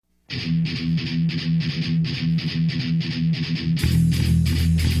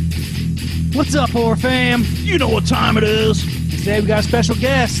What's up, horror fam? You know what time it is. Today we got a special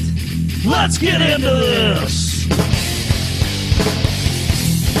guest. Let's get into this.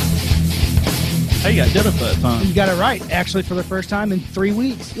 Hey, I did it that time. You got it right, actually, for the first time in 3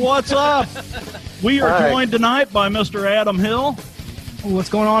 weeks. What's up? We are joined tonight by Mr. Adam Hill. What's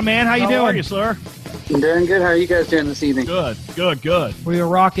going on, man? How you doing? How are you, sir? I'm doing good. How are you guys doing this evening? Good. We are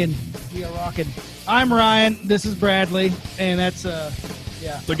rocking. I'm Ryan. This is Bradley, and that's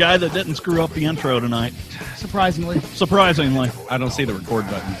The guy that didn't screw up the intro tonight. surprisingly. I don't see the record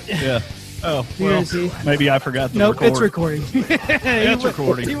button. Yeah. Oh, You well, didn't see? maybe I forgot to Nope, record. it's recording. It's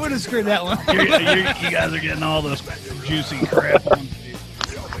recording. You would have screwed that one. you guys are getting all this juicy crap on.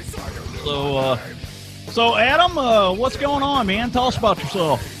 So Adam, what's going on, man? Tell us about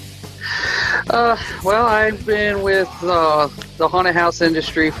yourself. Well, I've been with the haunted house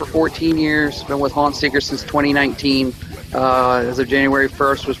industry for 14 years. Been with Haunt Seeker since 2019. As of January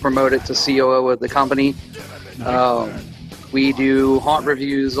 1st, was promoted to COO of the company. We do haunt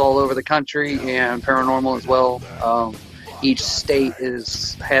reviews all over the country and paranormal as well. Each state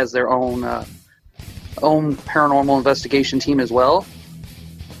has their own paranormal investigation team as well.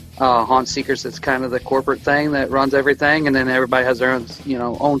 Haunt Seekers, it's kind of the corporate thing that runs everything, and then everybody has their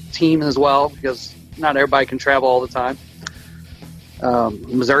own team as well, because not everybody can travel all the time.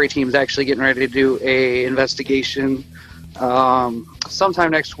 Missouri team is actually getting ready to do a investigation sometime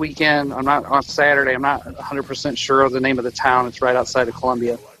next weekend. On Saturday. I'm not 100% sure of the name of the town. It's right outside of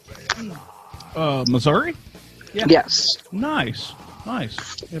Columbia. Missouri? Yeah. Yes. Nice.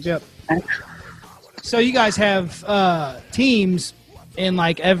 Yep. So you guys have teams in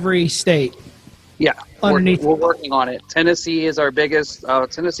like every state. Yeah. Underneath. We're working on it. Tennessee is our biggest.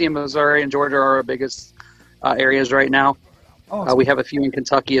 Tennessee and Missouri and Georgia are our biggest areas right now. Oh, We have a few in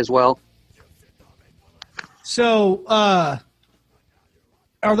Kentucky as well. So, are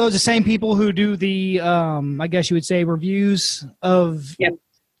those the same people who do the, I guess you would say, reviews of? Yep.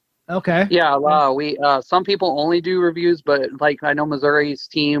 Okay. Yeah, we some people only do reviews, but like I know Missouri's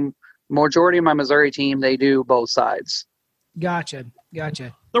team, majority of my Missouri team, they do both sides. Gotcha.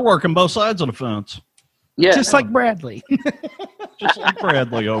 They're working both sides of the fence. Yeah, Just like Bradley. Just like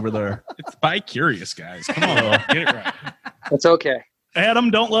Bradley over there. It's bi-curious, guys. Come on, get it right. it's okay.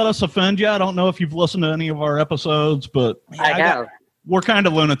 Adam, don't let us offend you. I don't know if you've listened to any of our episodes, but I have. we're kind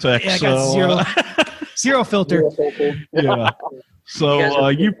of lunatics. Yeah, I got zero filter. Yeah. So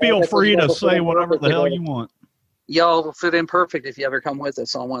you feel free to say whatever the hell you want. Y'all will fit in perfect if you ever come with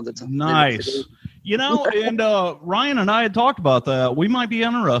us on one of the times. Nice. And Ryan and I had talked about that. We might be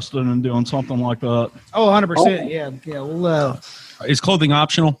interested in doing something like that. Oh, 100%. Yeah. Well, Is clothing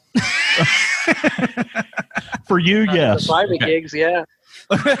optional? For you, yes. Private gigs, yeah.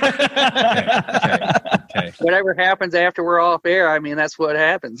 Okay. Whatever happens after we're off air, I mean, that's what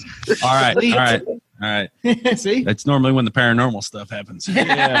happens. All right. see? That's normally when the paranormal stuff happens.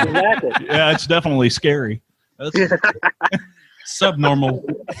 Yeah. Exactly. Yeah, it's definitely scary. That's subnormal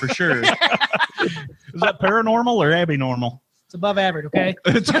for sure. Is that paranormal or abnormal? It's above average, okay?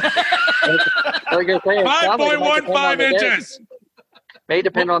 Like I say, 5.15 inches. May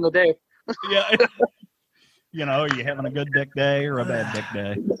depend on the day. Yeah. Are you having a good dick day or a bad dick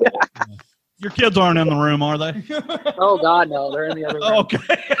day? Your kids aren't in the room, are they? Oh, God, no. They're in the other room. Okay.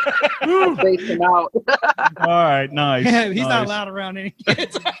 I spaced them out. All right, nice. He's not allowed around any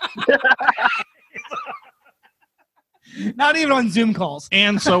kids. Not even on Zoom calls.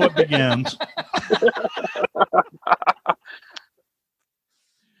 And so it begins.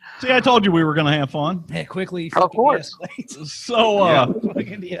 See, I told you we were going to have fun. Hey, quickly. Of course. So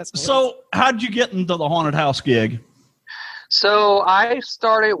how did you get into the haunted house gig? So I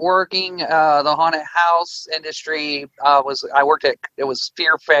started working the haunted house industry. I worked at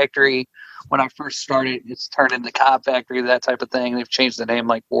Fear Factory when I first started. It's turned into Cobb Factory, that type of thing. They've changed the name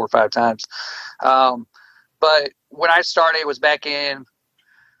like 4 or 5 times. But when I started, it was back in,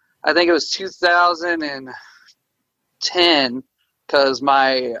 I think it was 2010, because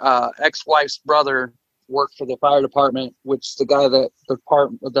my ex-wife's brother worked for the fire department, which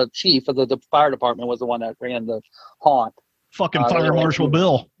the chief of the fire department was the one that ran the haunt. Fucking Fire Marshal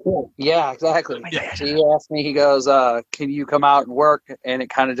Bill. Yeah, exactly. Yeah. So he asked me, he goes, can you come out and work? And it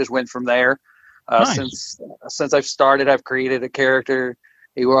kind of just went from there. Nice. Since I've started, I've created a character.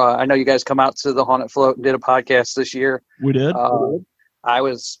 I know you guys come out to the Haunted Float and did a podcast this year. We did. I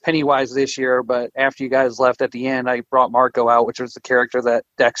was Pennywise this year, but after you guys left at the end, I brought Marco out, which was the character that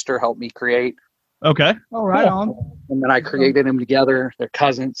Dexter helped me create. Okay. All right, on. And then I created them together. They're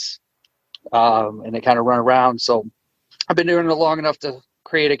cousins, and they kind of run around. So I've been doing it long enough to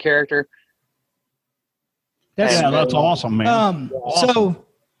create a character. That's that's awesome, man. So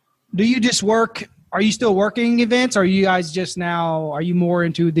do you just work? Are you still working events? Or are you guys just now? Are you more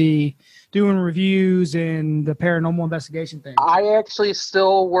into the doing reviews and the paranormal investigation thing? I actually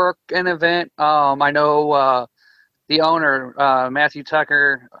still work an event. I know the owner, Matthew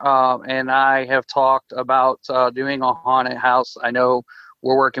Tucker, and I have talked about doing a haunted house. I know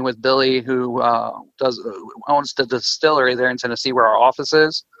we're working with Billy, who owns the distillery there in Tennessee, where our office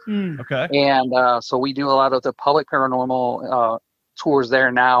is. Okay. And so we do a lot of the public paranormal tours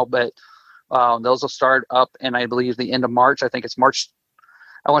there now, but those will start up in, I believe, the end of March. I think it's March.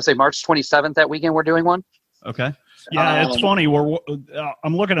 I want to say March 27th. That weekend we're doing one. Okay. Yeah, it's funny.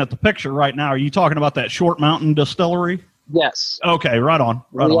 I'm looking at the picture right now. Are you talking about that Short Mountain Distillery? Yes. Okay, right on.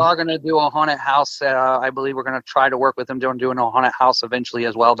 We are going to do a haunted house. I believe we're going to try to work with them doing a haunted house eventually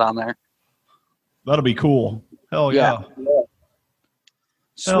as well down there. That'll be cool. Hell yeah.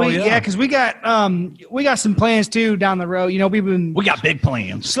 Sweet, yeah, because we got some plans too down the road. You know, we got big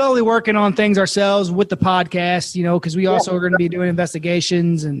plans. Slowly working on things ourselves with the podcast. You know, because we also are going to be doing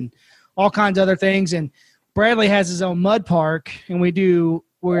investigations and all kinds of other things. And Bradley has his own mud park, and we're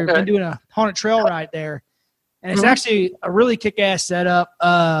been doing a haunted trail ride there, and it's actually a really kick-ass setup.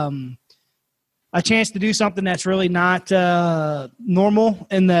 A chance to do something that's really not normal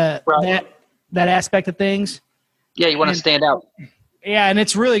in that aspect of things. Yeah, you want to stand out. Yeah, and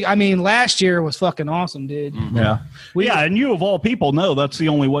it's really, I mean, last year was fucking awesome, dude. Yeah. And you of all people know that's the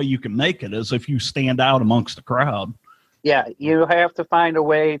only way you can make it is if you stand out amongst the crowd. Yeah, you have to find a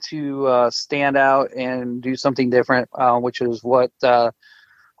way to stand out and do something different, which is what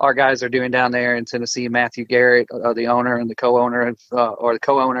our guys are doing down there in Tennessee. Matthew Garrett, the owner and the co-owner, or the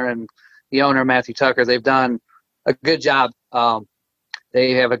co-owner and the owner, Matthew Tucker, they've done a good job.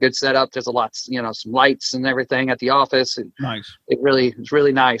 They have a good setup. There's a lot, some lights and everything at the office. Nice. It's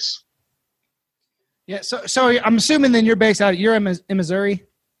really nice. Yeah. So I'm assuming then you're in Missouri.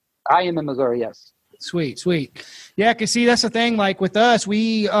 I am in Missouri. Yes. Sweet. Yeah. Cause see, that's the thing. Like with us,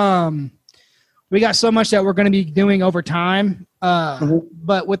 we got so much that we're going to be doing over time.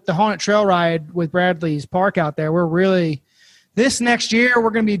 But with the haunted trail ride with Bradley's park out there, this next year,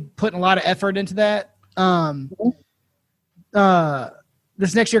 we're going to be putting a lot of effort into that.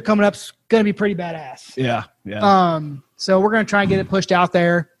 This next year coming up is going to be pretty badass. Yeah. So we're going to try and get it pushed out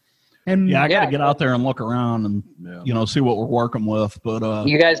there. And I got to get out there and look around and, see what we're working with. But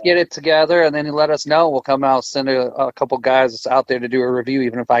you guys get it together and then you let us know. We'll come out, send a couple guys out there to do a review,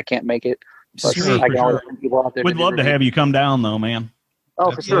 even if I can't make it. But we'd love to have you come down, though, man.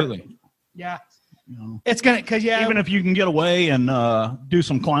 Oh, absolutely. For sure. Yeah. It's going to, even if you can get away and do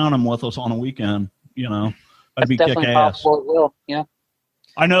some clowning with us on a weekend, that'd be kick ass. Yeah.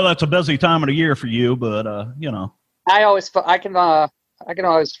 I know that's a busy time of the year for you, but I can always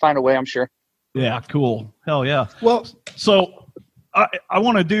find a way, I'm sure. Yeah, cool. Hell yeah. Well, so I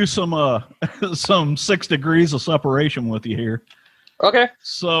want to do some 6 degrees of separation with you here. Okay.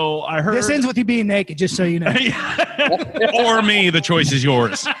 So I heard this ends with you being naked, just so you know. Or me, the choice is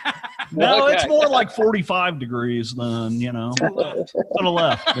yours. No, it's more like 45 degrees than, to the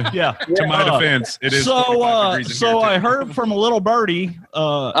left. Yeah. To my defense, it is. So I heard from a little birdie,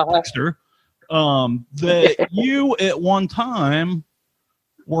 Dexter, that you at one time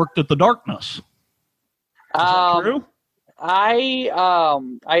worked at the Darkness. Is that true? I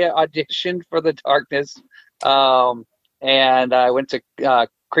auditioned for the Darkness, and I went to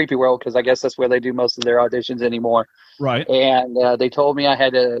Creepy World because I guess that's where they do most of their auditions anymore. Right. And they told me I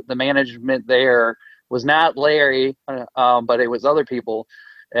had the management there was not Larry, but it was other people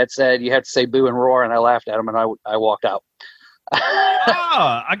that said you had to say boo and roar, and I laughed at them and I walked out.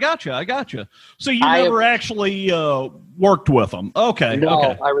 I gotcha. So you never actually worked with them. Okay. No,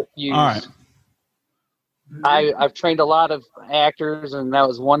 okay. I refused. All right. I've trained a lot of actors, and that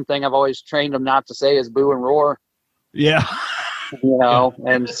was one thing I've always trained them not to say is boo and roar. Yeah.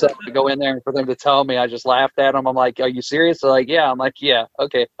 And so to go in there and for them to tell me, I just laughed at them. I'm like, are you serious? They're like, yeah. I'm like, yeah.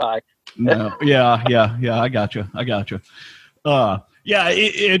 Okay, bye. No. Yeah. I gotcha.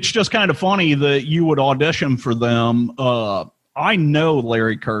 It's just kind of funny that you would audition for them. I know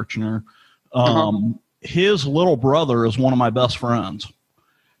Larry Kirchner. His little brother is one of my best friends.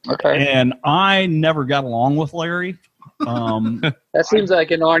 Okay. And I never got along with Larry. That seems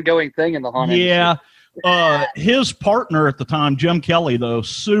like an ongoing thing in the haunted industry. His partner at the time, Jim Kelly, though,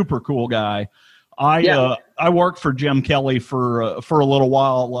 super cool guy. I worked for Jim Kelly for a little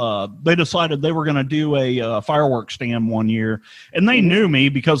while. They decided they were going to do a fireworks stand one year, and they knew me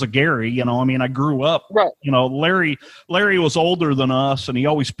because of Gary. I grew up. Right. Larry was older than us, and he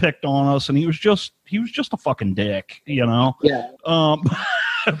always picked on us, and he was just a fucking dick. Yeah.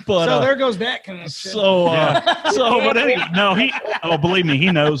 But so there goes that connection. But anyway, no, believe me,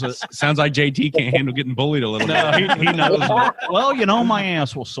 he knows it. Sounds like JT can't handle getting bullied a little bit. No, he knows it. Well, my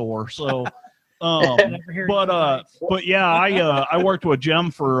ass was sore, so. But yeah, I worked with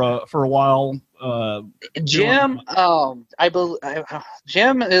Jim for a while. Jim,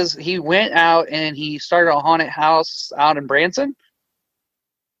 Jim he went out and he started a haunted house out in Branson.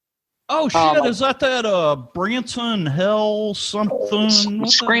 Oh shit! Is that Branson Hell something?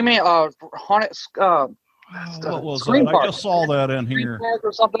 Screaming haunted. What was that? I just saw that in here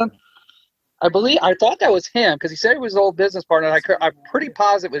or something. I thought that was him because he said he was an old business partner. I'm pretty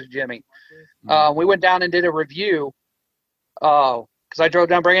positive it was Jimmy. We went down and did a review. Because I drove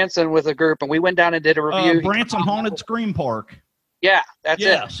down Branson with a group, and we went down and did a review. Branson Haunted Scream Park. Yeah, that's it.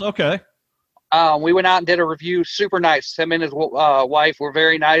 Yes, okay. We went out and did a review. Super nice. Him and his wife were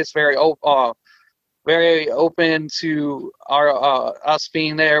very nice, very open to our us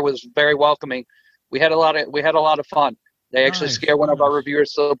being there. Was very welcoming. We had a lot of fun. They actually scared one of our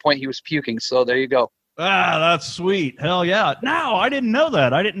reviewers to the point he was puking. So there you go. Ah, that's sweet. Hell yeah. No, I didn't know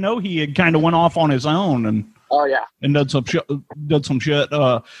that. I didn't know he had kind of went off on his own and. Oh yeah, and did some shit.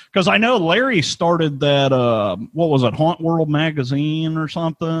 Because I know Larry started that. What was it, Haunt World magazine or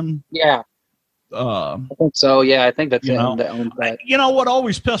something? Yeah. I think so. Yeah, I think that's him that owns that. What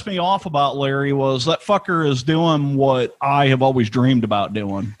always pissed me off about Larry was that fucker is doing what I have always dreamed about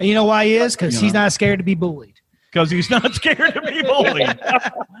doing. And you know why he is? Because he's not scared to be bullied. Because he's not scared to be bullied.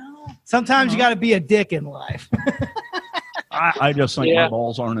 Sometimes you got to be a dick in life. I just think my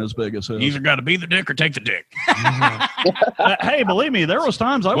balls aren't as big as his. You either got to be the dick or take the dick. Hey, believe me, there was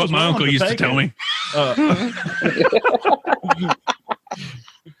times I was. What my uncle used to tell me.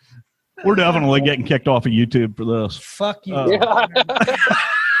 We're definitely getting kicked off of YouTube for this. Fuck you.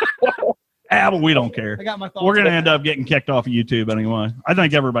 But we don't care. I got my thoughts. We're going to end up getting kicked off of YouTube anyway. I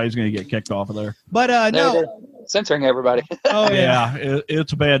think everybody's going to get kicked off of there. But no. They're censoring everybody. Oh yeah.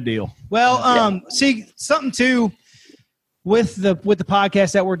 It's a bad deal. Well, see something too with the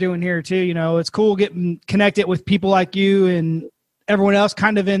podcast that we're doing here too. It's cool getting connected with people like you and everyone else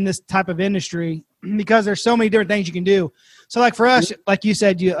kind of in this type of industry because there's so many different things you can do. So like for us, like you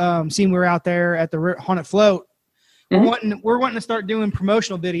said, you seen we were out there at the Haunted Float. We're wanting to start doing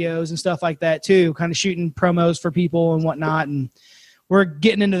promotional videos and stuff like that too, kind of shooting promos for people and whatnot. And we're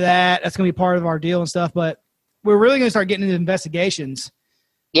getting into that. That's going to be part of our deal and stuff. But we're really going to start getting into investigations.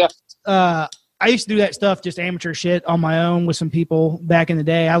 Yeah. I used to do that stuff, just amateur shit on my own with some people back in the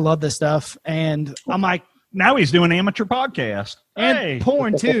day. I love this stuff. And I'm like, now he's doing amateur podcast and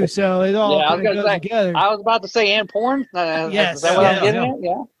porn too. So it all goes together. I was about to say and porn. Yes. Is that what I'm getting at?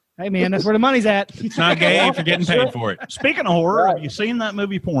 Yeah. Hey man, that's where the money's at. It's not gay if you're getting paid for it. Speaking of horror, have you seen that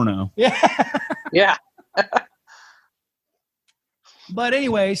movie Porno? Yeah. Yeah. But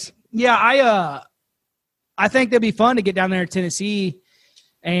anyways, I think that'd be fun to get down there in Tennessee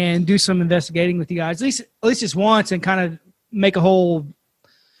and do some investigating with you guys, at least just once, and kind of make a whole,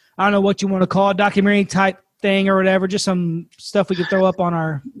 I don't know what you want to call it, documentary type thing or whatever, just some stuff we could throw up on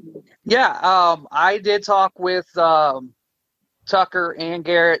our. Yeah. I did talk with Tucker and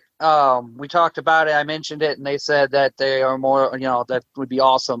Garrett. We talked about it. I mentioned it, and they said that they are more, that would be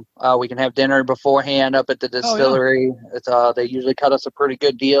awesome. We can have dinner beforehand up at the distillery. Oh, yeah. It's they usually cut us a pretty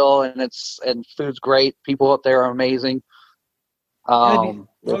good deal, and food's great. People up there are amazing.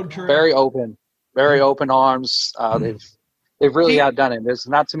 Very open arms. They've really outdone it. There's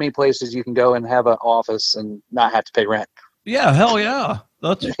not too many places you can go and have an office and not have to pay rent. Yeah, hell yeah.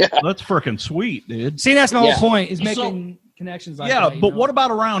 That's freaking sweet, dude. See, that's my whole point, is making connections like that. Yeah, but what about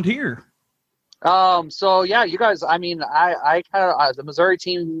around here? So yeah, you guys, I mean, I kind of, the Missouri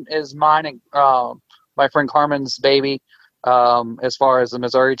team is mine and my friend Carmen's baby, as far as the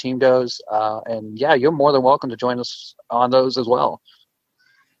Missouri team goes. And yeah, you're more than welcome to join us on those as well.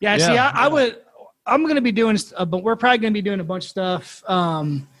 Yeah, see, I'm going to be doing, but we're probably going to be doing a bunch of stuff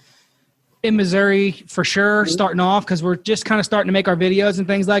in Missouri for sure, starting off, because we're just kind of starting to make our videos and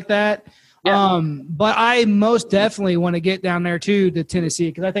things like that. Yeah. But I most definitely want to get down there too to Tennessee,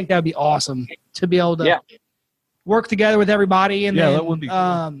 because I think that would be awesome to be able to work together with everybody, and then, that would be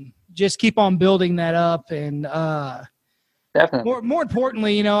cool. Just keep on building that up. And definitely more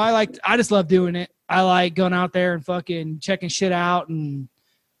importantly, I just love doing it. I like going out there and fucking checking shit out and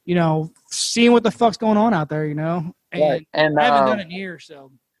seeing what the fuck's going on out there, and right. And I haven't done it in years,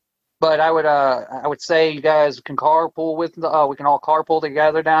 so. But I would say you guys can carpool we can all carpool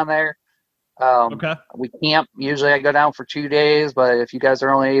together down there. Okay. We camp. Usually I go down for 2 days, but if you guys are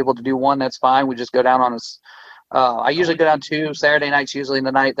only able to do one, that's fine. We just go down on I usually go down 2 Saturday nights, usually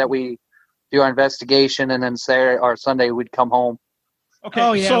the night that we do our investigation, and then Saturday or Sunday we'd come home. Okay.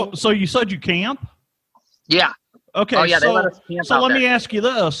 Oh, yeah. So you said you camp? Yeah. Okay. Oh, yeah, they So, let us camp so out let there. me ask you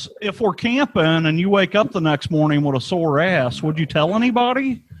this: if we're camping and you wake up the next morning with a sore ass, would you tell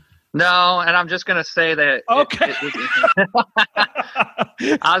anybody? No, and I'm just gonna say that. Okay.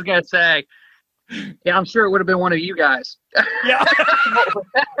 I was gonna say, yeah, I'm sure it would have been one of you guys. Yeah.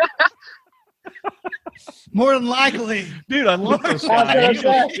 More than likely. Dude, I love this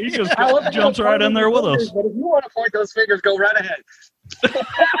guy. He just jumps right in there with us. But if you want to point those fingers, go right ahead.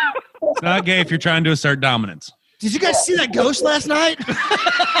 It's not gay if you're trying to assert dominance. Did you guys see that ghost last night?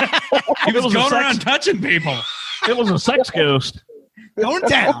 He was was a going sex- around touching people. It was a sex ghost. Going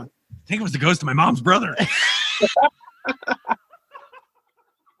down. I think it was the ghost of my mom's brother.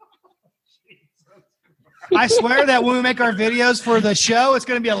 I swear that when we make our videos for the show, it's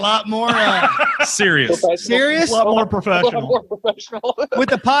going to be a lot more Serious. serious. A lot more A lot professional. more professional. With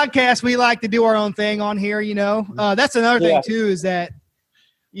the podcast, we like to do our own thing on here, you know. That's another thing, Yeah. too, is that,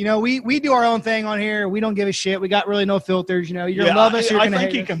 you know, we do our own thing on here. We don't give a shit. We got really no filters, you know. You're going to love us. You're I going to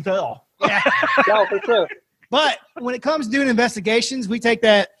think hate he us. can tell. Yeah. No, for sure. But when it comes to doing investigations, we take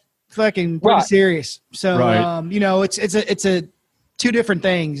that fucking pretty Right. serious. So, Right. you know, it's a two different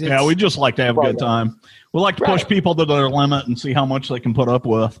things. Yeah, we just like to have a good time. We like to push Right. people to their limit and see how much they can put up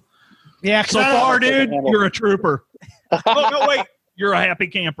with. yeah. 'cause So I don't- far, dude, you're a trooper. Oh, no, wait. You're a happy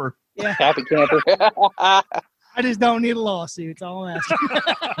camper. Happy camper. I just don't need a lawsuit. That's all I'm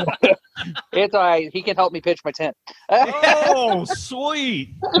asking. It's all right. He can help me pitch my tent. Oh,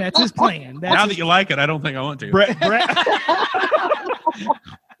 sweet. That's his plan. That's Now his- that you like it, I don't think I want to.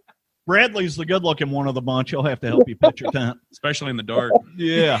 Bradley's the good-looking one of the bunch. He'll have to help you pitch your tent. Especially in the dark.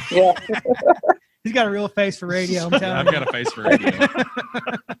 Yeah. Yeah. he's got a real face for radio. I'm telling I've you. got a face for radio.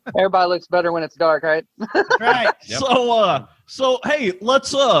 Everybody looks better when it's dark, right? Right. Yep. So hey,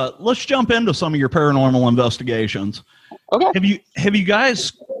 let's jump into some of your paranormal investigations. Okay. Have you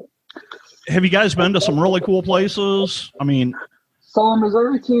guys been to some really cool places? I mean, So our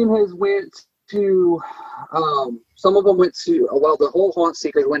Missouri team has went to, some of them went to, the whole Haunt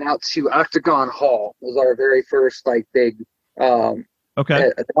Seekers went out to Octagon Hall. Was our very first big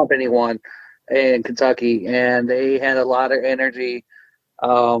okay. company one in Kentucky, and they had a lot of energy,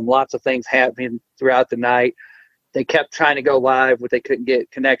 lots of things happening throughout the night. They kept trying to go live, but they couldn't get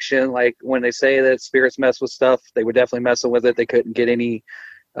connection. Like when they say that spirits mess with stuff, they were definitely messing with it. They couldn't get any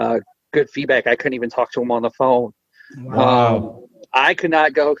good feedback. I couldn't even talk to them on the phone. Wow. I could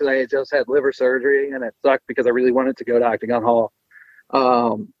not go because I had just had liver surgery, and it sucked because I really wanted to go to Octagon Hall.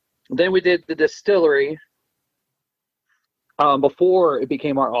 Then we did the distillery before it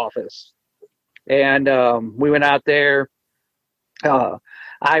became our office. And we went out there. I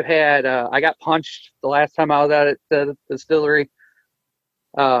got punched the last time I was out at the distillery.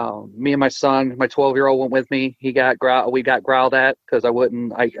 Me and my son, my 12-year-old, went with me. We got growled at because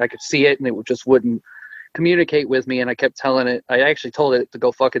I could see it, and it just wouldn't communicate with me. And I kept telling it, I actually told it to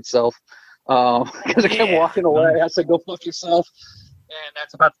go fuck itself because it kept walking away. I said, go fuck yourself. And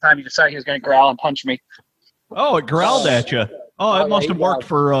that's about the time he decided he was going to growl and punch me. Oh, it growled at you. Oh, it yeah, must he have worked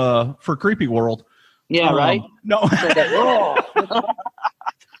for Creepy World. Yeah, right? No. So I go, "Oh."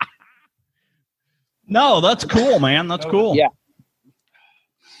 No, that's cool, man. That's cool. Yeah.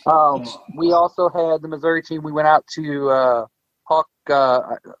 We also had the Missouri team. We went out to Hawk,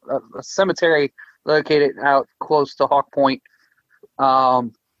 a cemetery located out close to Hawk Point.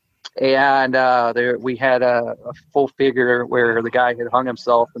 And there we had a full figure where the guy had hung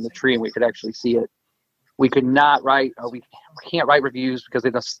himself in the tree, and we could actually see it. We could not write, we can't write reviews because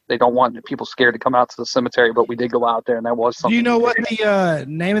they don't want people scared to come out to the cemetery, but we did go out there, and that was something. Do you know what the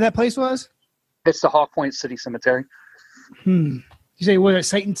name of that place was? It's the Hawk Point City Cemetery. You say what?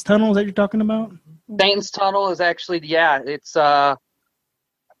 Satan's Tunnel? Is that you're talking about? Satan's Tunnel is actually, it's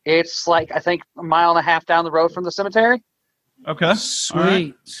like I think a mile and a half down the road from the cemetery. Okay.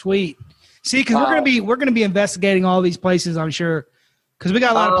 Sweet. See, because we're gonna be investigating all these places, I'm sure, because we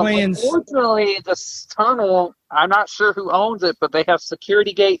got a lot of plans. Unfortunately, this tunnel, I'm not sure who owns it, but they have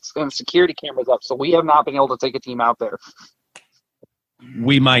security gates and security cameras up, so we have not been able to take a team out there.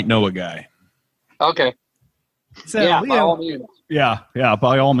 We might know a guy. Okay. So Yeah, you by know, all means. Yeah,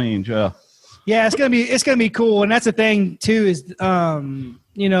 by all means, yeah. yeah, it's gonna be cool, and that's the thing too is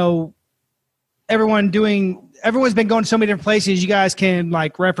you know, everyone's been going to so many different places. You guys can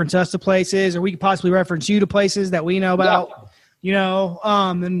reference us to places, or we could possibly reference you to places that we know about. Yeah. You know,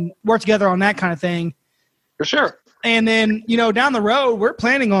 and work together on that kind of thing. For sure. And then, you know, down the road, we're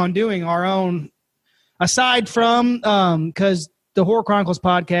planning on doing our own, aside from, because the Horror Chronicles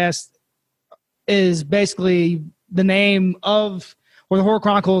podcast is basically the name of where the Horror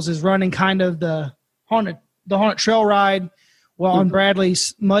Chronicles is running kind of the haunted trail ride, well, on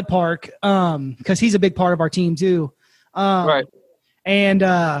Bradley's Mud Park, because he's a big part of our team too. Right. And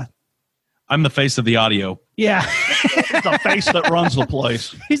I'm the face of the audio. yeah, The face that runs the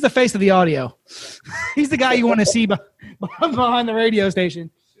place. he's the face of the audio. He's the guy you want to see behind the radio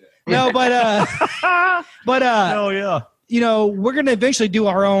station. No, but Hell yeah. you know, we're going to eventually do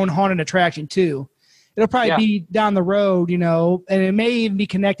our own haunted attraction too. It'll probably be down the road, you know, and it may even be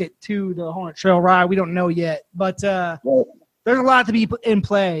connected to the Haunted Trail ride. We don't know yet, but there's a lot to be in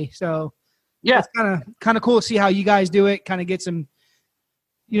play. So it's kind of cool to see how you guys do it. Kind of get some,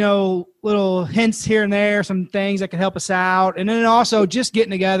 you know, little hints here and there, some things that can help us out, and then also just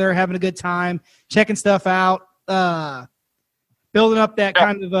getting together, having a good time, checking stuff out, building up that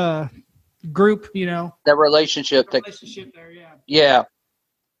kind of group, you know, that relationship there. Yeah.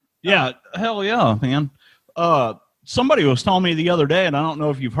 Yeah, hell yeah, man. Somebody was telling me the other day, and I don't know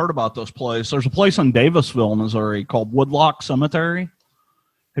if you've heard about this place. There's a place in Davisville, Missouri called Woodlock Cemetery.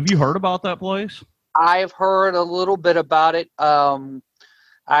 Have you heard about that place? I've heard a little bit about it. I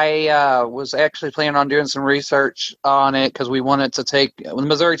was actually planning on doing some research on it because we wanted to take – the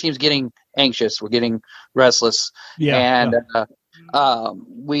Missouri team's getting anxious. We're getting restless. Yeah. And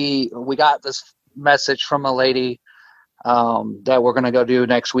we got this message from a lady that we're going to go do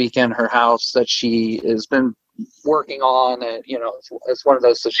next weekend, her house that she has been working on. And, you know, it's one of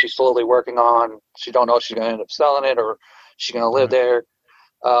those that she's slowly working on. She don't know if she's going to end up selling it or she's going to live there.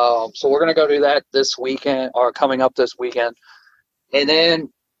 So we're going to go do that this weekend or coming up this weekend. And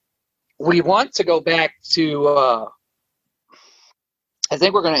then we want to go back to, I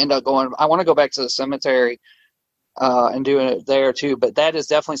think we're going to end up going, I want to go back to the cemetery and doing it there too. But that is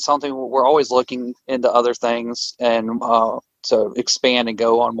definitely something we're always looking into other things and to expand and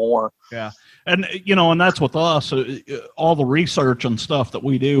go on more. Yeah. And, you know, and that's with us, all the research and stuff that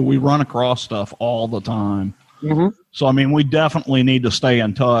we do, we run across stuff all the time. Mm-hmm. So, I mean, we definitely need to stay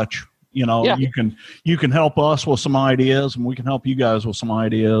in touch. You know, you can help us with some ideas and we can help you guys with some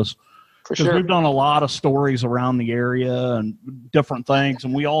ideas. For Because we've done a lot of stories around the area and different things.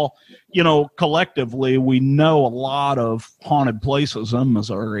 And we all, you know, collectively, we know a lot of haunted places in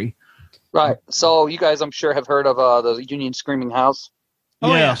Missouri. Right. So you guys, I'm sure, have heard of the Union Screaming House.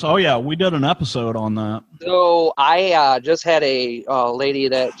 Yes. Oh, yeah. We did an episode on that. So I just had a lady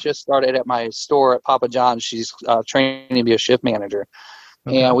that just started at my store at Papa John's. She's training to be a shift manager.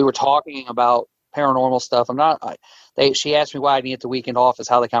 Okay. And we were talking about paranormal stuff. She asked me why I needed the weekend off, is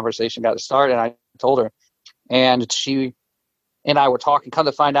how the conversation got started. And I told her, and she and I were talking, come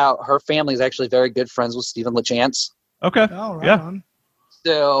to find out her family is actually very good friends with Stephen LaChance. Okay. Oh, right yeah. on.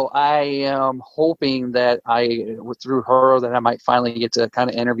 So I am hoping that through her, that I might finally get to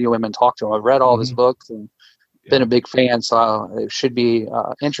kind of interview him and talk to him. I've read all of his books and been a big fan, so it should be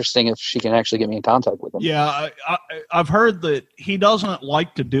interesting if she can actually get me in contact with him. Yeah, I've heard that he doesn't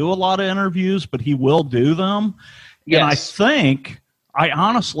like to do a lot of interviews, but he will do them. Yes. And I think right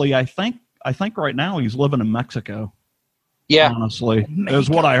now he's living in Mexico. Yeah. Honestly,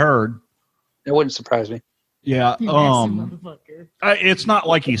 is what I heard. It wouldn't surprise me. Yeah. It's not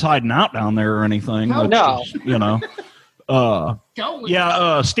like he's hiding out down there or anything. No. Just, you know.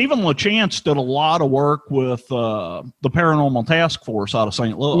 Stephen LaChance did a lot of work with the Paranormal Task Force out of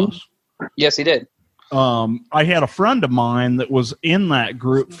St. Louis. Yes, he did. I had a friend of mine that was in that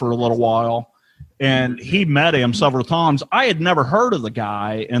group for a little while, and he met him several times. I had never heard of the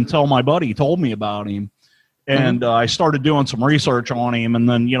guy until my buddy told me about him. And I started doing some research on him and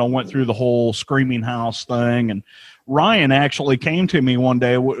then, you know, went through the whole Screaming House thing. And Ryan actually came to me one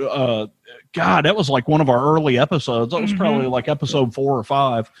day. God, that was like one of our early episodes. That was probably like episode 4 or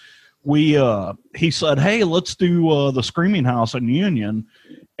 5. He said, hey, let's do the Screaming House in Union.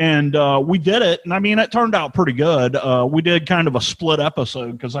 And we did it. And I mean, it turned out pretty good. We did kind of a split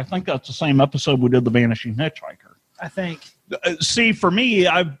episode because I think that's the same episode we did the Vanishing Hitchhiker. I think. See, for me,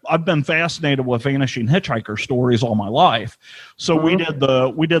 I've been fascinated with Vanishing Hitchhiker stories all my life. So we did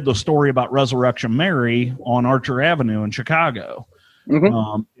the story about Resurrection Mary on Archer Avenue in Chicago.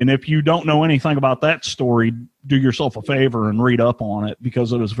 And if you don't know anything about that story, do yourself a favor and read up on it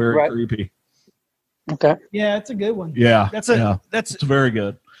because it was very creepy. Okay. Yeah, it's a good one. Yeah, it's very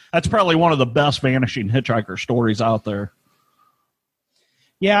good. That's probably one of the best Vanishing Hitchhiker stories out there.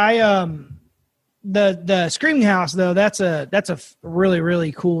 Yeah, the Screaming House though, that's a really,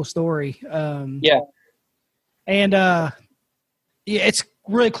 really cool story. And it's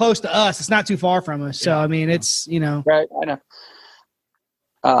really close to us. It's not too far from us. So I mean, it's, you know. Right, I know.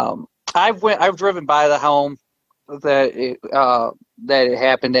 I've driven by the home that it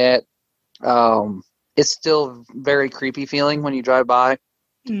happened at. It's still very creepy feeling when you drive by.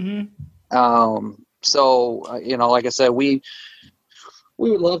 So, like I said, we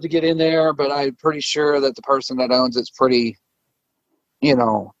would love to get in there, but I'm pretty sure that the person that owns it's pretty,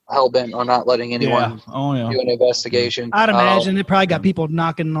 hell-bent on not letting anyone do an investigation. I'd imagine they probably got people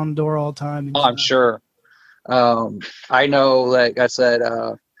knocking on the door all the time. I'm sure. I know, like I said,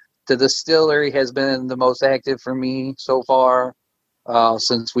 the distillery has been the most active for me so far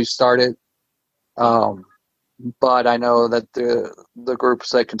since we started. But I know that the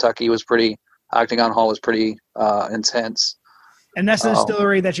groups at Kentucky Octagon Hall was pretty intense. And that's the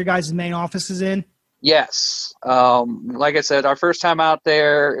distillery that your guys' main office is in? Yes. Like I said, our first time out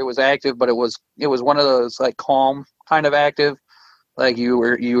there, it was active, but it was one of those like calm kind of active. Like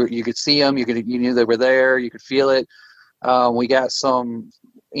you could see them, you knew they were there, you could feel it. We got some,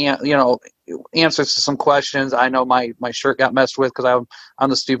 answers to some questions. I know my shirt got messed with because I'm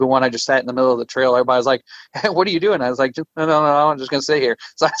the stupid one. I just sat in the middle of the trail. Everybody was like, hey, "What are you doing?" I was like, "No, I'm just gonna sit here."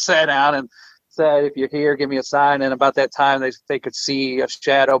 So I sat down and said, "If you're here, give me a sign." And about that time, they could see a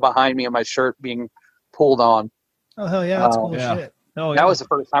shadow behind me and my shirt being pulled on. Oh hell yeah, that's cool shit. Oh, that was the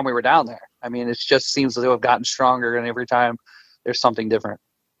first time we were down there. I mean, it just seems to have gotten stronger, and every time there's something different.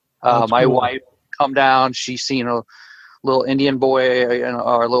 My wife come down. She's seen a little Indian boy,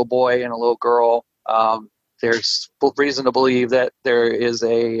 or a little boy and a little girl. There's reason to believe that there is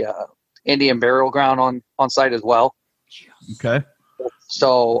a Indian burial ground on site as well. Okay.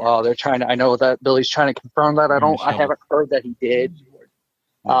 So they're trying to. I know that Billy's trying to confirm that. I haven't heard that he did.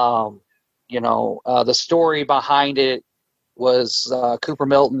 The story behind it was Cooper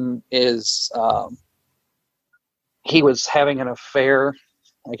Milton is he was having an affair.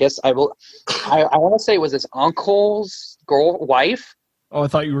 I guess I want to say it was his uncle's wife. Oh, I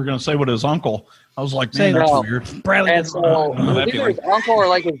thought you were going to say what his uncle. I was like, man, that's weird. Bradley, and so either his uncle or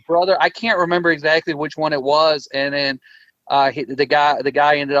like his brother. I can't remember exactly which one it was. And then the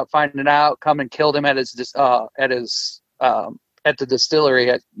guy ended up finding out, come and killed him at the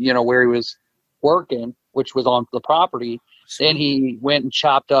distillery at where he was working, which was on the property. Then he went and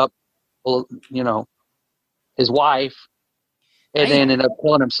chopped up, his wife. And then ended up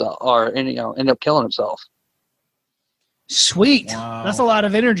killing himself, Sweet. Wow. That's a lot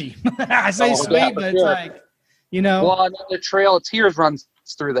of energy. I say sweet, yeah, but it's sure. like, Well, the Trail of Tears runs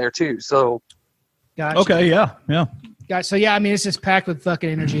through there too. So. Gotcha. Okay. Yeah. Guys, so yeah, I mean, it's just packed with fucking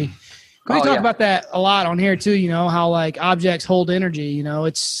energy. We talk about that a lot on here too. How like objects hold energy.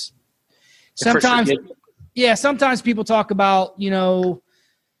 It's sometimes, sometimes people talk about the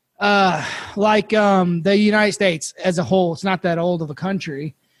United States as a whole. It's not that old of a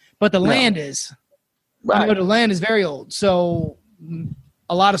country, but the land is. Right. The land is very old, so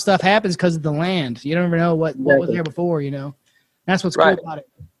a lot of stuff happens because of the land. You don't ever know what was there before. That's what's cool about it.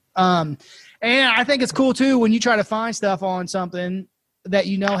 And I think it's cool too when you try to find stuff on something that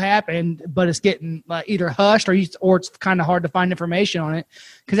happened, but it's getting like either hushed or it's kind of hard to find information on it,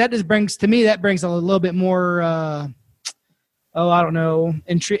 because that just brings a little bit more. I don't know.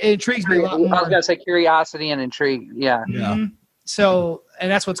 It intrigues me a lot more. I was gonna say curiosity and intrigue. Yeah. Mm-hmm. So,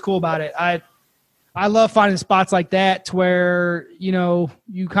 and that's what's cool about it. I love finding spots like that to where you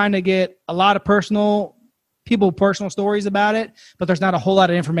kind of get a lot of personal stories about it, but there's not a whole lot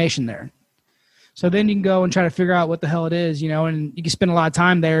of information there. So then you can go and try to figure out what the hell it is, and you can spend a lot of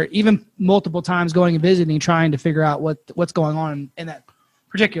time there, even multiple times going and visiting, trying to figure out what's going on in that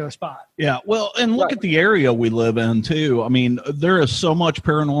particular spot. Yeah. Well, and look at the area we live in too. I mean, there is so much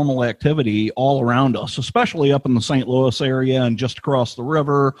paranormal activity all around us, especially up in the St. Louis area and just across the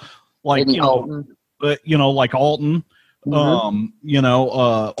river, like, Alton. Like Alton. Mm-hmm.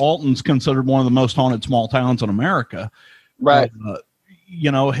 Alton's considered one of the most haunted small towns in America. Right.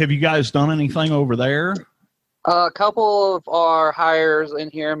 Have you guys done anything over there? A couple of our hires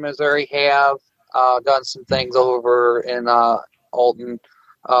in here in Missouri have done some things over in Alton.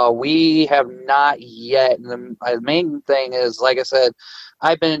 We have not yet. And the main thing is, like I said,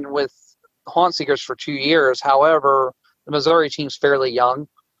 I've been with Haunt Seekers for 2 years. However, the Missouri team's fairly young.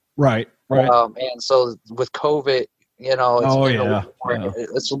 Right. And so with COVID,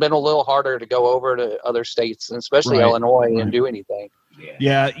 it's been a little harder to go over to other states, and especially Illinois, and do anything.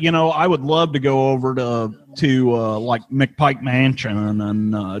 Yeah, I would love to go over to like McPike Mansion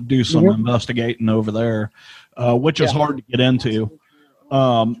and do some investigating over there, which is hard to get into.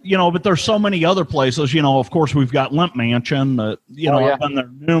 But there's so many other places. Of course, we've got Lemp Mansion. I've been there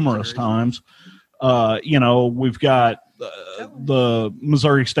numerous times. We've got the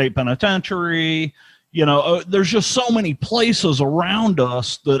Missouri State Penitentiary. There's just so many places around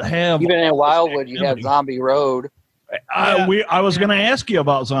us that have. Even in Wildwood, you have Zombie Road. I was going to ask you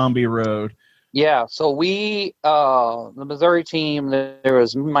about Zombie Road. Yeah, so we, the Missouri team, there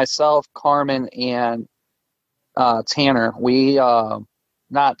was myself, Carmen, and Tanner. We,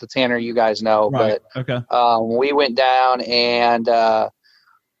 not the Tanner you guys know, Right. but Okay. we went down and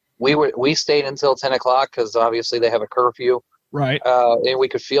we stayed until 10 o'clock because obviously they have a curfew. Right. And we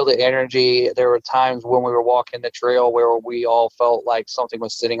could feel the energy. There were times when we were walking the trail where we all felt like something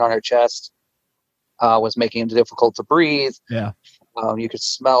was sitting on our chest, was making it difficult to breathe. Yeah. You could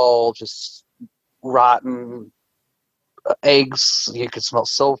smell just rotten eggs. You could smell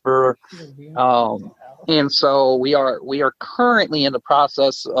sulfur. And so we are currently in the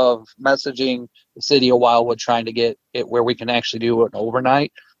process of messaging the city of Wildwood, trying to get it where we can actually do an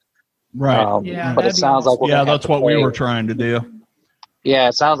overnight. Right. Yeah, but it that'd be sounds like awesome. we're Yeah, gonna have that's to what we pay. were trying to do. Yeah,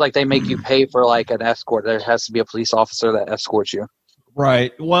 it sounds like they make you pay for like an escort. There has to be a police officer that escorts you.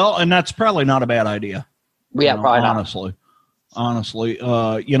 Right. Well, and that's probably not a bad idea. Yeah, probably not. Honestly,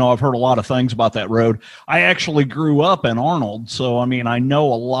 I've heard a lot of things about that road. I actually grew up in Arnold, so I mean, I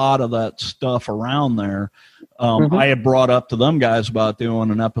know a lot of that stuff around there. I had brought up to them guys about doing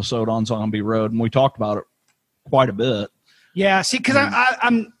an episode on Zombie Road, and we talked about it quite a bit. Yeah, see, because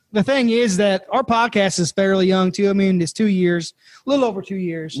I'm the thing is that our podcast is fairly young too. I mean, it's 2 years, a little over 2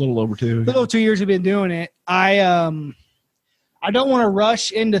 years. A little over 2. Little 2 years we've been doing it. I don't want to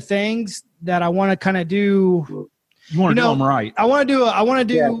rush into things that I want to kind of do. You want to do them right. I want to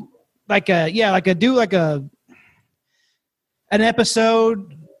do an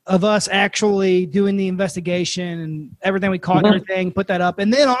episode of us actually doing the investigation and everything we caught and everything, put that up.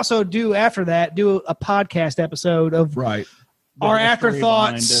 And then also do a podcast episode of Right. our The history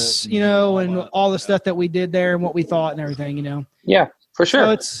afterthoughts, behind it and all the stuff that we did there and what we thought and everything, Yeah, for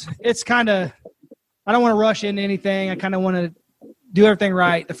sure. So it's kind of, I don't want to rush into anything. I kind of want to do everything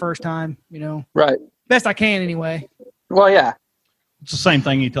right the first time, Right. best I can anyway. Well, yeah. It's the same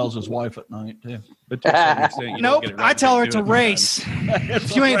thing he tells his wife at night, too. But to a certain extent, you don't Nope, get it right I tell her until it's you a do it race. It's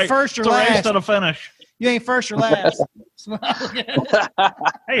If you a ain't race. first or It's a race last, to the finish. you ain't first or last. Hey,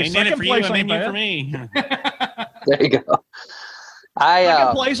 Ain't in it second for you, place and ain't maybe bad. for me. There you go.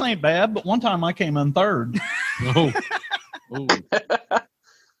 Second place ain't bad, but one time I came in third. Oh. Oh.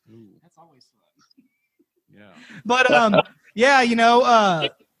 That's always fun. Yeah. But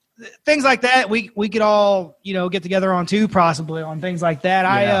things like that we could all get together on too, possibly on things like that.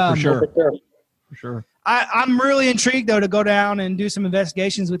 Yeah, for sure. Sure. For sure. I'm really intrigued though to go down and do some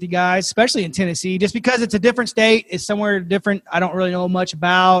investigations with you guys, especially in Tennessee, just because it's a different state. It's somewhere different. I don't really know much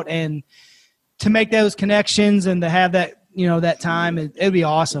about, and to make those connections and to have that, that time, it'd be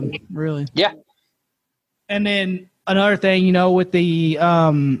awesome. Really. Yeah. And then another thing, with the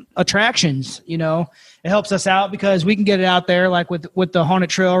attractions, it helps us out because we can get it out there, like with the Haunted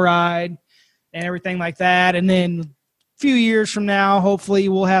Trail Ride and everything like that. And then a few years from now, hopefully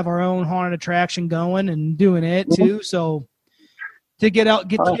we'll have our own haunted attraction going and doing it too. So to get to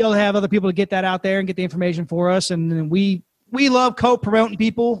be able to have other people to get that out there and get the information for us. And then we love co-promoting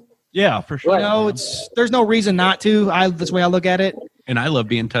people. Yeah, for sure. There's no reason not to. That's the way I look at it. And I love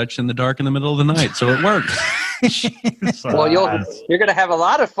being touched in the dark in the middle of the night, so it works. Well, you're going to have a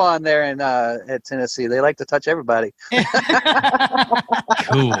lot of fun there at Tennessee. They like to touch everybody.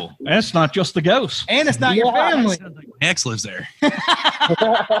 Cool. And it's not just the ghosts. And it's not your family. My ex lives there.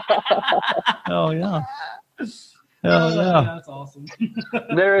 Oh, yeah. Hell yeah. That's awesome.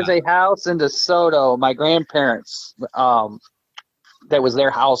 There is a house in DeSoto, my grandparents, that was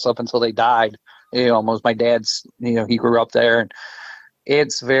their house up until they died. It was my dad's, he grew up there, and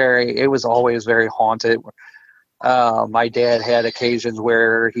it was always very haunted. My dad had occasions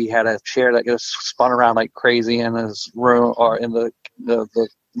where he had a chair that just spun around like crazy in his room or in the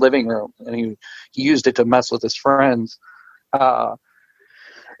living room, and he used it to mess with his friends. And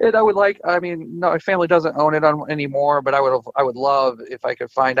my family doesn't own it anymore, but I would love if I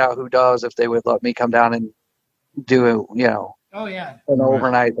could find out who does, if they would let me come down and do Oh yeah. an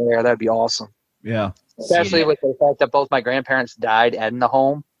overnight there. That'd be awesome. Yeah. Especially with the fact that both my grandparents died in the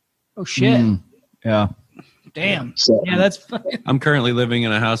home. Oh shit. Yeah. Damn. So, Yeah, that's I'm currently living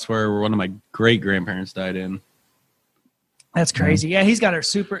in a house where one of my great grandparents died in. that's crazy. Yeah, he's got a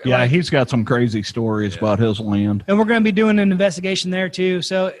super. Yeah, he's got some crazy stories about his land. and we're going to be doing an investigation there too.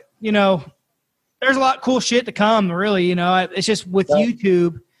 So there's a lot of cool shit to come. Really, it's just with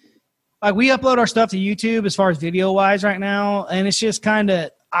YouTube. Like we upload our stuff to YouTube as far as video wise right now, and it's just kind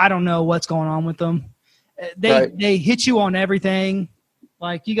of I don't know what's going on with them. They hit you on everything.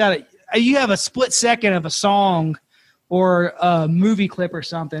 Like you have a split second of a song or a movie clip or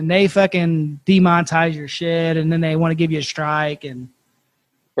something. They fucking demonetize your shit, and then they want to give you a strike. And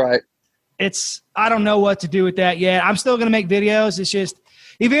right. I don't know what to do with that yet. I'm still gonna make videos. It's just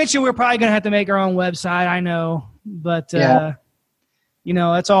eventually we're probably gonna have to make our own website. I know, but you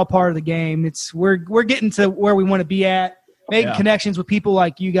know, that's all part of the game. We're getting to where we want to be at, making connections with people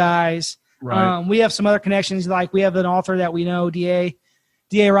like you guys. Right. We have some other connections, like we have an author that we know, DA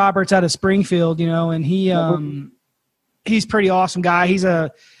Roberts out of Springfield, you know, and he's pretty awesome guy. He's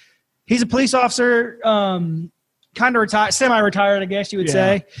a police officer, kind of retired, semi-retired, I guess you would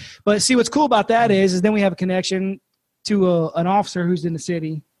say. But see, what's cool about that is then we have a connection to an officer who's in the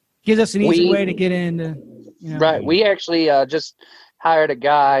city. Gives us an easy way to get into. You know. Right. We actually just hired a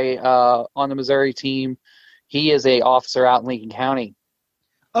guy on the Missouri team. He is a officer out in Lincoln County.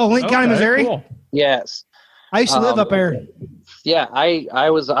 Oh, Lincoln County, Missouri. Cool. Yes. I used to live up there. Yeah, I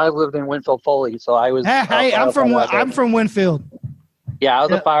lived in Winfield Foley, so I was. Hey, I'm from Winfield. Yeah, I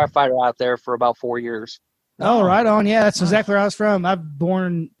was a firefighter out there for about 4 years. Oh, right on. Yeah, that's exactly where I was from.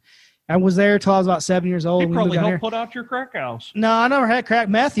 I was there till I was about 7 years old. You probably helped put out your crack house. No, I never had crack.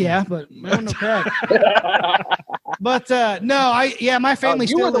 Meth, yeah, but I don't know crack. But my family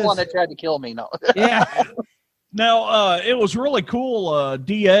you still were the lives. one that tried to kill me. No. Yeah. Now, it was really cool,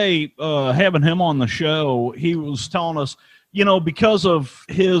 DA, having him on the show. He was telling us, you know, because of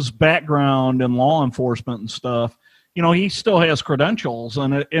his background in law enforcement and stuff, you know, he still has credentials,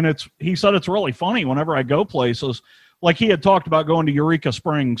 and he said it's really funny whenever I go places. Like he had talked about going to Eureka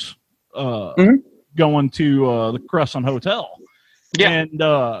Springs, going to the Crescent Hotel. Yeah.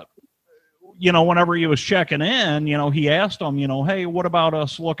 And, you know, whenever he was checking in, you know, he asked him, you know, hey, what about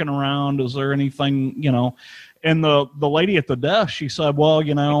us looking around? Is there anything, you know? And the lady at the desk, she said, well,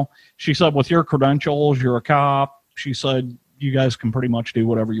 you know, she said, with your credentials, you're a cop. She said, you guys can pretty much do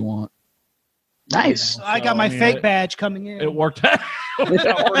whatever you want. Nice. I got my fake badge coming in. It worked out, pretty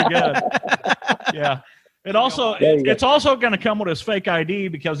good. Yeah. It's also going to come with his fake ID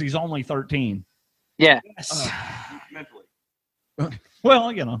because he's only 13. Yeah. Yes. Mentally.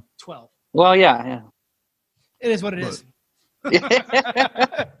 Well, you know. 12. Well, yeah. It is what it is. But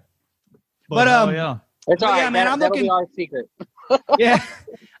yeah. It's all right, man. That'll be our secret. Yeah.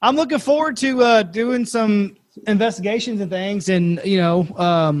 I'm looking forward to doing some investigations and things, and, you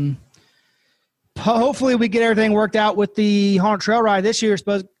know, hopefully we get everything worked out with the Haunted Trail Ride this year. Is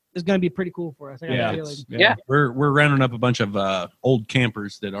going to be pretty cool for us. Yeah. We're rounding up a bunch of old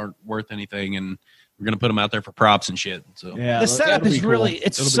campers that aren't worth anything, and we're going to put them out there for props and shit. So the setup is really,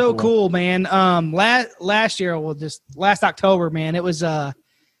 it's so cool, man. Last year, last October, man, it was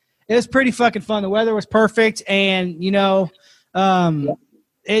pretty fucking fun. The weather was perfect, and, you know, I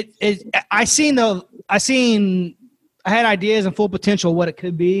had ideas and full potential what it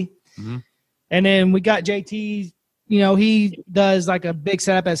could be. Mm-hmm. And then we got JT, you know, he does like a big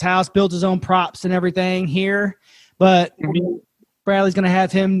setup at his house, builds his own props and everything here. But Bradley's going to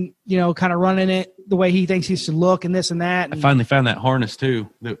have him, you know, kind of running it the way he thinks he should look and this and that. And I finally found that harness, too,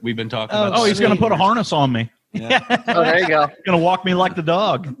 that we've been talking about. Oh, he's going to put a harness on me. Yeah. Oh, there you go. Going to walk me like the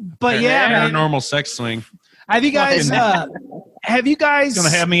dog. But yeah, man, normal sex swing. have you guys Going to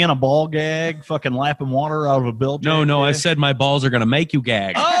have me in a ball gag, fucking lapping water out of a bilge? No, I said my balls are going to make you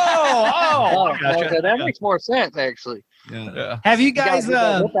gag. Oh, gotcha. okay, that makes more sense, actually. Yeah. have you guys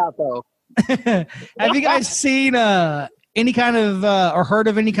Look out, though. have you guys seen any kind of or heard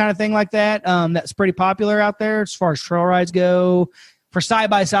of any kind of thing like that that's pretty popular out there as far as trail rides go, for side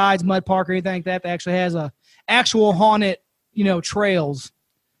by sides, mud park, or anything like that actually has a actual haunted, you know, trails?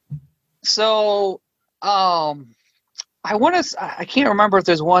 So, I can't remember if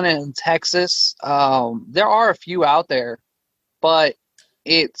there's one in Texas. There are a few out there, but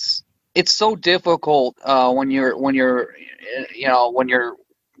it's so difficult when you're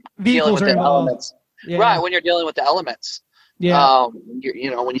dealing with the elements. Yeah. Right, when you're dealing with the elements. Yeah.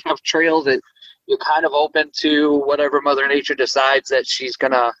 You know, when you have trails that you're kind of open to whatever Mother Nature decides that she's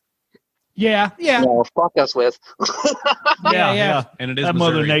gonna fuck us with. Yeah. And it is that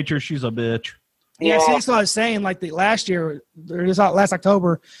Missouri. Mother Nature, she's a bitch. Yeah, see, that's what I was saying. Like last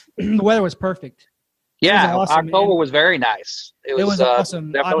October, the weather was perfect. Yeah, was awesome, October man. was very nice. It was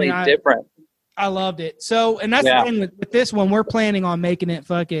awesome. Definitely different. I loved it. So, and that's the thing with this one, we're planning on making it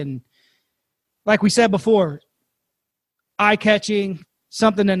fucking, like we said before, eye-catching,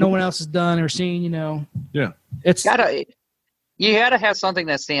 something that no one else has done or seen, you know. Yeah. You gotta have something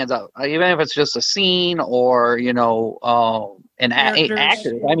that stands out, even if it's just a scene or, you know, actors.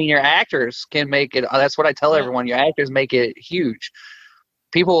 I mean, your actors can make it. That's what I tell everyone. Your actors make it huge.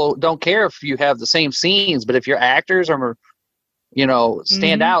 People don't care if you have the same scenes, but if your actors are, you know,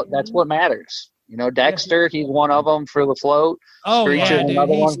 stand out, that's what matters. You know, Dexter, he's one of them for the float. Oh, Screecher's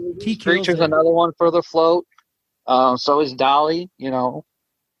another one. Screecher's another one for the float. So is Dolly, you know.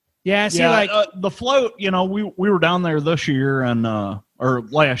 Yeah, see, the float, you know, we were down there this year, and or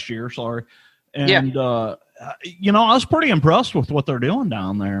last year, sorry. And, you know, I was pretty impressed with what they're doing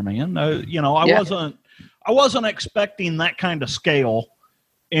down there, man. You know, I wasn't expecting that kind of scale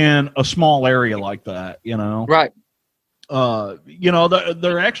in a small area like that, you know? Right. You know,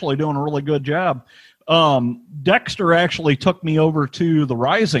 they're actually doing a really good job. Dexter actually took me over to the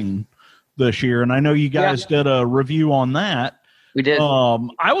Rising this year, and I know you guys did a review on that. We did.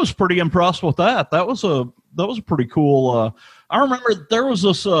 I was pretty impressed with that. That was a pretty cool. I remember there was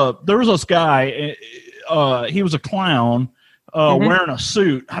this guy. He was a clown wearing a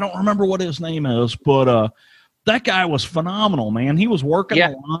suit. I don't remember what his name is, but that guy was phenomenal, man. He was working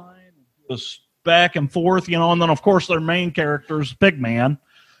the line, was back and forth, you know, and then of course their main character is Pigman,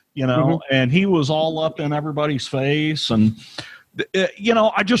 you know, and he was all up in everybody's face, and you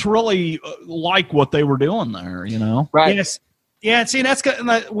know, I just really like what they were doing there, you know. Right. Yes. Yeah, see, that's good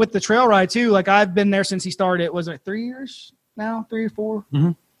with the trail ride too. Like I've been there since he started. Was it 3 years now? 3 or 4?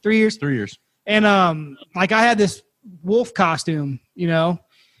 3 years. 3 years. And like I had this wolf costume, you know,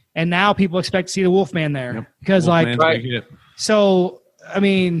 and now people expect to see the Wolfman there because Wolfman's like so. I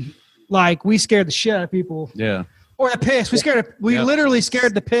mean, like we scared the shit out of people. Yeah. Or the piss. We literally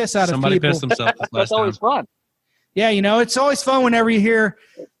scared the piss out of people. Somebody pissed himself this last That's always fun. Yeah, you know, it's always fun whenever you hear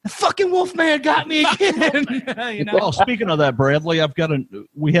the fucking Wolfman got me again. You know? Well, speaking of that, Bradley,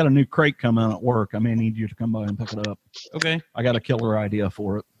 we had a new crate come in at work. I may need you to come by and pick it up. Okay. I got a killer idea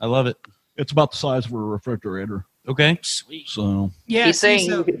for it. I love it. It's about the size of a refrigerator. Okay. Sweet. So yeah, He's saying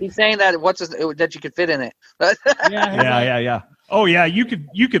that that you could fit in it. yeah. Oh yeah, you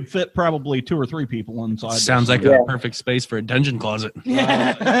could fit probably 2 or 3 people inside. Sounds like a perfect space for a dungeon closet.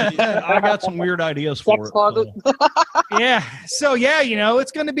 I got some weird ideas for Sex it. closet. Yeah. So yeah, you know,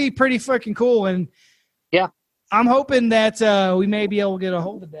 it's going to be pretty freaking cool, and I'm hoping that we may be able to get a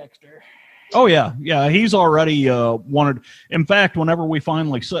hold of Dexter. Oh yeah, he's already wanted. In fact, whenever we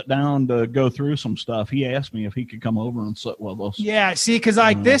finally sit down to go through some stuff, he asked me if he could come over and sit with us. Yeah. See, because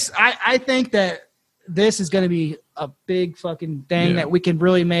like this, I think that this is going to be a big fucking thing that we can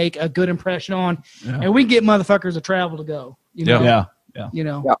really make a good impression on, and we can get motherfuckers to travel to go. You know? Yeah. You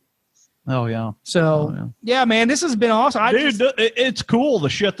know. Yeah. Oh yeah. So yeah, man, this has been awesome. It's cool the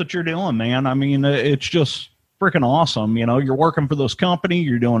shit that you're doing, man. I mean, it's just freaking awesome. You know, you're working for this company,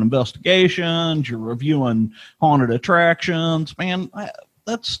 you're doing investigations, you're reviewing haunted attractions. Man,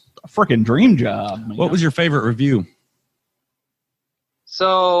 that's a freaking dream job, man. What was your favorite review?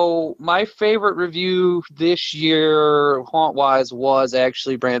 So my favorite review this year, haunt-wise, was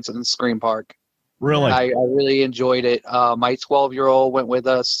actually Branson's Scream Park. Really? I really enjoyed it. My 12-year-old went with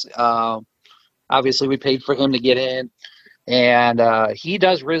us. Obviously, we paid for him to get in, and he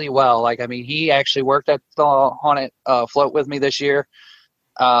does really well. Like, I mean, he actually worked at the haunted float with me this year,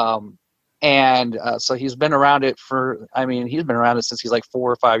 and so he's been around it since he's like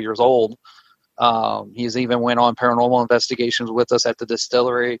 4 or 5 years old. He's even went on paranormal investigations with us at the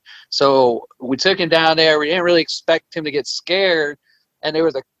distillery. So we took him down there. We didn't really expect him to get scared. And there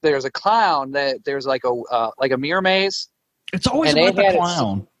was a clown that there's like a mirror maze. It's always about the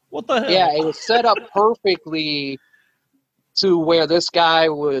clown. What the hell? Yeah, it was set up perfectly to where this guy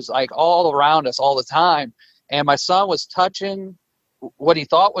was like all around us all the time. And my son was touching what he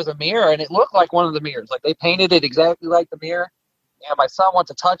thought was a mirror, and it looked like one of the mirrors. Like they painted it exactly like the mirror. And my son went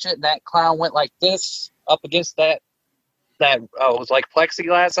to touch it, and that clown went like this up against that it was like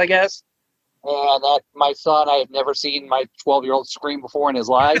plexiglass, I guess. And that my son, I had never seen my 12-year-old scream before in his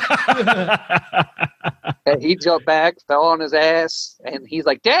life. And he jumped back, fell on his ass, and he's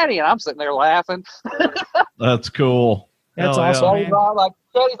like, "Daddy!" And I'm sitting there laughing. That's cool. That's Hell awesome, yeah. man. I'm like,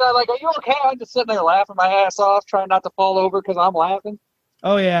 Daddy's not like, "Are you okay?" I'm just sitting there laughing my ass off, trying not to fall over because I'm laughing.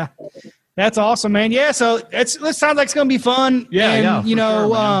 Oh yeah, that's awesome, man. Yeah, so this sounds like it's gonna be fun. Yeah, and, yeah, you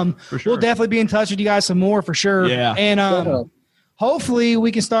know, for sure. we'll definitely be in touch with you guys some more for sure. Yeah. And hopefully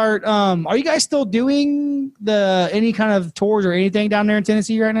we can start. Are you guys still doing any kind of tours or anything down there in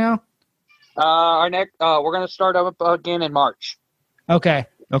Tennessee right now? Our next, we're gonna start up again in March. Okay.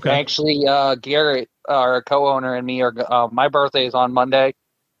 Actually, Garrett, our co-owner, and me are. My birthday is on Monday,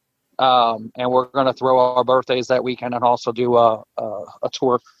 and we're gonna throw our birthdays that weekend and also do a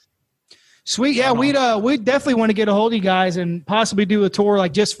tour. Sweet. Yeah, we'd definitely want to get a hold of you guys and possibly do a tour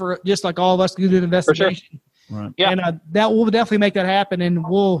like just like all of us to do the investigation. Right. Yeah. And that will definitely make that happen. And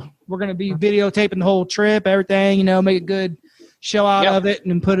we're going to be videotaping the whole trip, everything, you know, make a good show out of it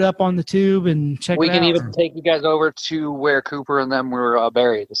and put it up on the tube and check it out. We can even take you guys over to where Cooper and them were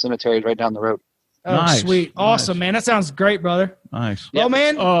buried. The cemetery is right down the road. Oh, Nice. sweet. Awesome, Nice. man. That sounds great, brother. Nice. Well,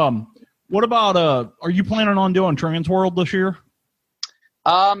 man. What about are you planning on doing Transworld this year?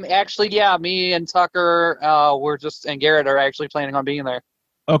 Actually, yeah, me and Tucker, and Garrett are actually planning on being there.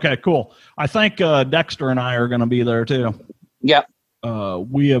 Okay, cool. I think Dexter and I are going to be there too. Yep.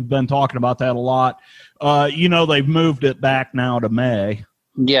 We have been talking about that a lot. They've moved it back now to May.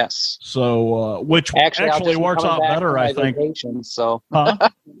 Yes. So, which actually works out better, I think. Vacation, so Huh?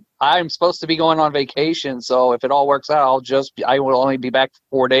 I'm supposed to be going on vacation. So if it all works out, I will only be back for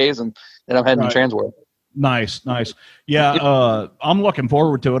 4 days, and then I'm heading to Transworld. Nice. Yeah, I'm looking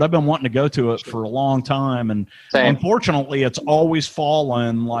forward to it. I've been wanting to go to it for a long time, and unfortunately, it's always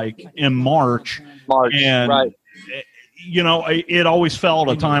fallen like in March. And right. It always fell at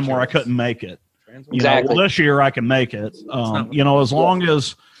a time where I couldn't make it. Exactly. This year I can make it. As long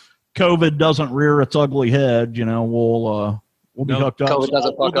as COVID doesn't rear its ugly head, we'll be hooked up. COVID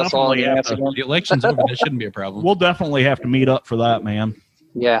doesn't fuck us all. The election's over. That shouldn't be a problem. We'll definitely have to meet up for that, man.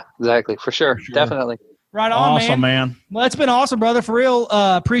 Yeah, exactly. For sure. Definitely. Right on, awesome, man. Well, it's been awesome, brother. For real.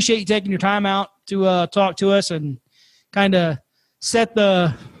 Appreciate you taking your time out to talk to us and kind of set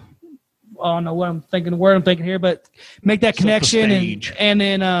the – I don't know what I'm thinking here, but make that connection and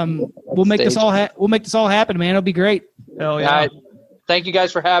then we'll make this all happen, man. It'll be great. Hell yeah. Thank you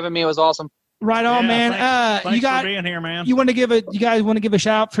guys for having me. It was awesome. Right on, man. Thanks for being here, man. You guys want to give a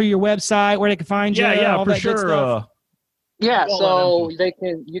shout out for your website where they can find you? Yeah, all for that good sure. stuff? So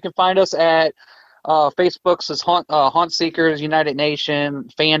you can find us at Facebook's is Haunt Seekers United Nation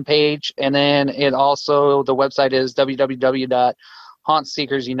fan page, and then the website is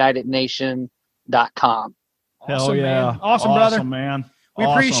www.hauntseekersunitednation.com. Hell yeah. Man. Awesome, brother. Awesome, man. We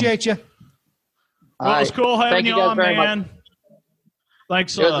appreciate you. Well, it was cool having you on, man. Much.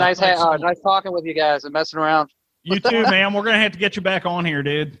 Thanks. It was nice talking with you guys and messing around. You too, man. We're going to have to get you back on here,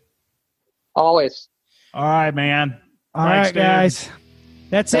 dude. Always. All right, man. All right, guys.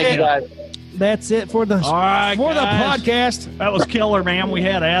 That's Thank it. you guys. That's it for the the podcast. That was killer, man. We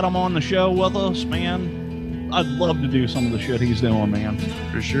had Adam on the show with us, man. I'd love to do some of the shit he's doing, man.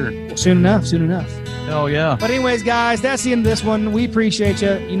 For sure. Soon enough. Hell yeah. But anyways, guys, that's the end of this one. We appreciate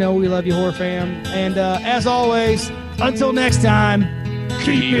you. We love you, horror fam. And as always, until next time,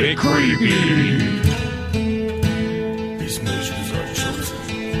 keep it creepy.